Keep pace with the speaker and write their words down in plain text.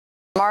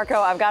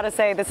Marco, I've got to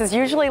say, this is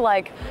usually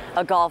like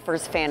a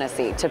golfer's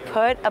fantasy, to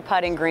put a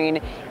putting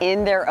green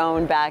in their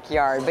own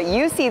backyard. But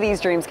you see these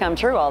dreams come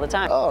true all the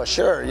time. Oh,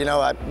 sure.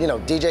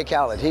 DJ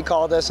Khaled, he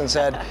called us and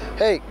said,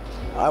 hey,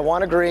 I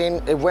want a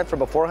green. It went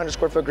from a 400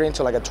 square foot green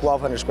to like a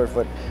 1,200 square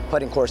foot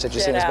putting course that you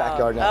see in his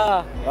backyard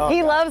now.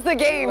 He loves the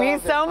game.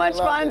 He's so much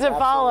fun to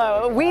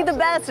follow. We the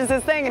best is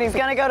his thing, and he's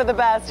going to go to the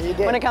best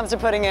when it comes to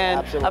putting in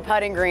a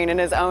putting green in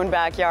his own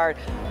backyard.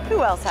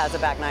 Who else has a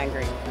back nine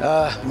green?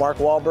 Mark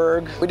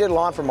Wahlberg. We did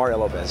lawn for Mario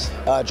Lopez.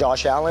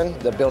 Josh Allen,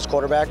 the Bills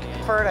quarterback.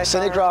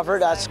 Cindy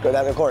Crawford, that's good,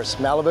 of course.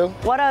 Malibu.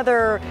 What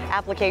other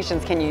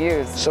applications can you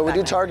use? So we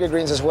do target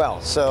greens as well.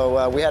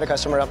 So we had a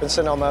customer up in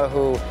Sonoma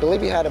who I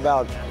believe he had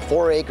about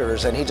 4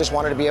 acres, and he just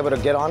wanted to be able to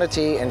get on a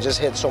tee and just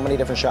hit so many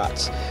different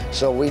shots.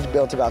 So we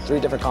built about 3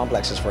 different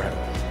complexes for him.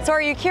 So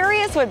are you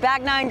curious what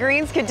back nine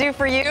greens could do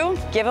for you?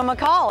 Give him a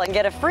call and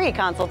get a free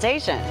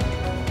consultation.